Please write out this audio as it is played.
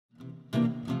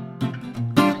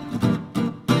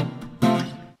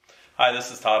Hi,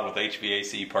 this is Todd with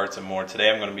HVAC Parts and More.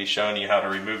 Today I'm going to be showing you how to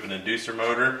remove an inducer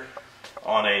motor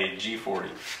on a G40.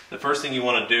 The first thing you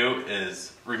want to do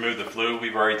is remove the flue.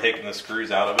 We've already taken the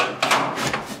screws out of it.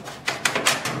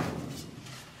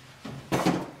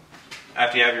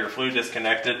 After you have your flue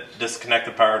disconnected, disconnect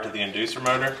the power to the inducer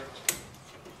motor.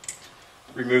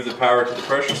 Remove the power to the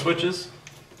pressure switches.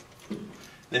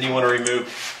 Then you want to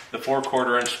remove the 4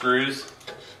 1/4-inch screws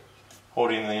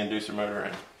holding the inducer motor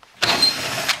in.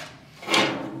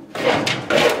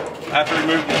 After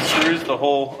removing the screws, the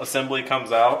whole assembly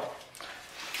comes out.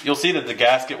 You'll see that the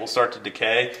gasket will start to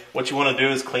decay. What you want to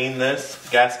do is clean this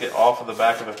gasket off of the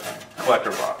back of the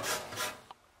collector box.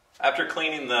 After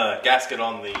cleaning the gasket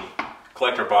on the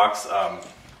collector box,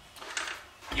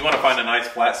 you want to find a nice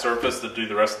flat surface to do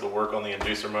the rest of the work on the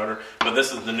inducer motor. But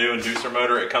this is the new inducer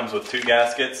motor. It comes with 2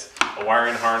 gaskets, a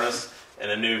wiring harness, and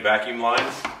a new vacuum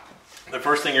line. The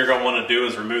first thing you're going to want to do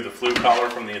is remove the flue collar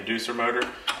from the inducer motor,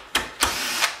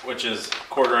 which is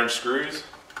 1/4-inch screws.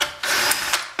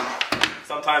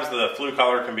 Sometimes the flue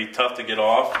collar can be tough to get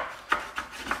off.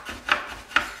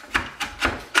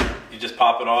 You just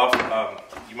pop it off.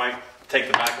 You might take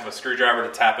the back of a screwdriver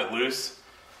to tap it loose.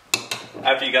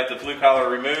 After you got the flue collar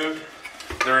removed,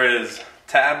 there is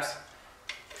tabs.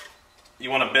 You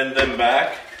want to bend them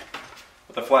back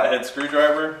with a flathead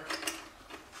screwdriver.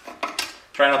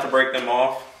 Try not to break them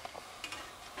off.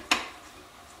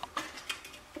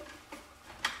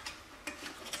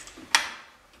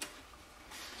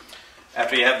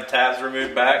 After you have the tabs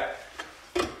removed back,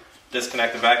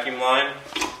 disconnect the vacuum line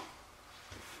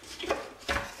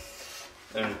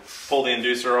and pull the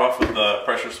inducer off with the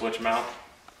pressure switch mount.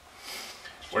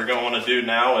 What you're going to want to do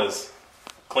now is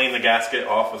clean the gasket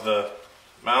off of the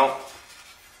mount.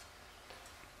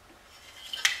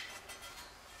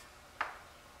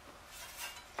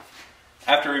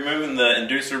 After removing the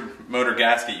inducer motor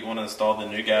gasket, you want to install the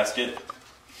new gasket.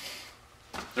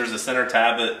 There's a center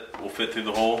tab that will fit through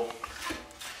the hole.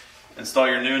 Install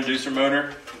your new inducer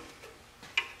motor.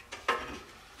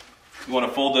 You want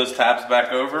to fold those tabs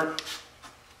back over.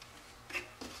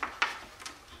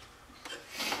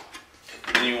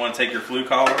 Then you want to take your flue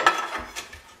collar.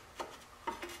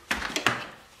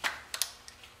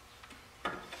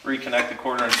 Reconnect the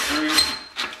 1/4-inch screws.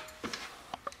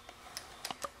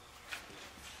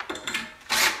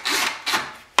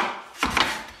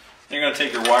 Then you're going to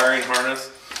take your wiring harness.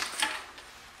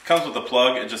 It comes with a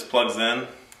plug, it just plugs in.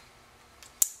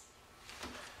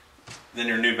 Then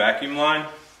your new vacuum line.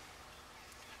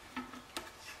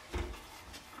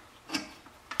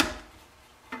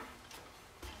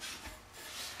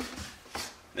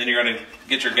 Then you're going to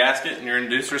get your gasket and your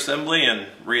inducer assembly and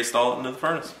reinstall it into the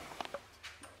furnace.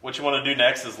 What you want to do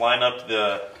next is line up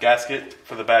the gasket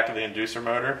for the back of the inducer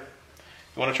motor.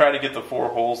 You want to try to get the 4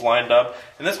 holes lined up,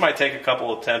 and this might take a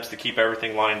couple of attempts to keep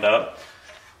everything lined up.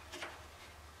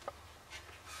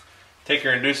 Take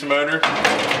your inducer motor,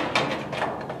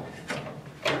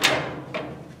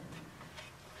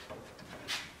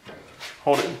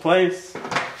 hold it in place,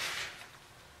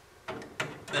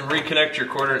 then reconnect your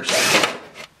 1/4-inch screw.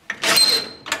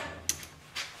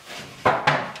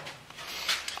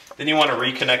 Then you want to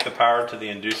reconnect the power to the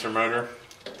inducer motor.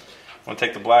 You want to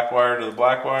take the black wire to the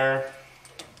black wire,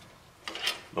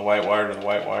 the white wire to the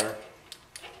white wire.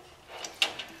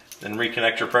 Then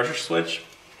reconnect your pressure switch.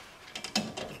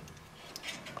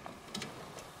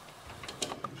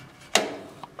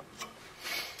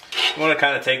 You want to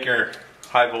kind of take your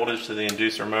high voltage to the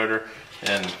inducer motor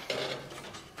and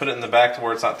put it in the back to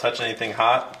where it's not touching anything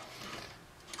hot.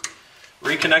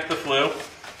 Reconnect the flue.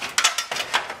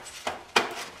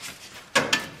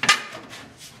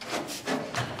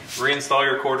 Reinstall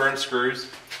your 1/4-inch screws.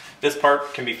 This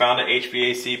part can be found at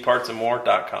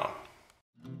hvacpartsandmore.com.